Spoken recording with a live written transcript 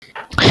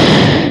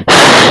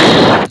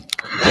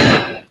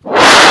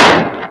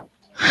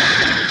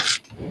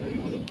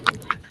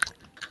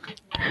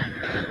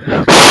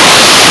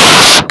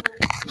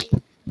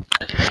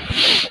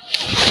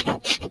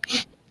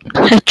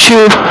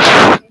True.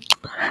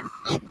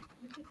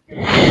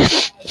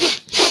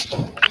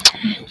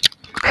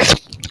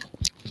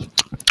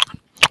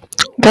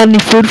 Got any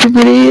food for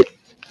me to eat?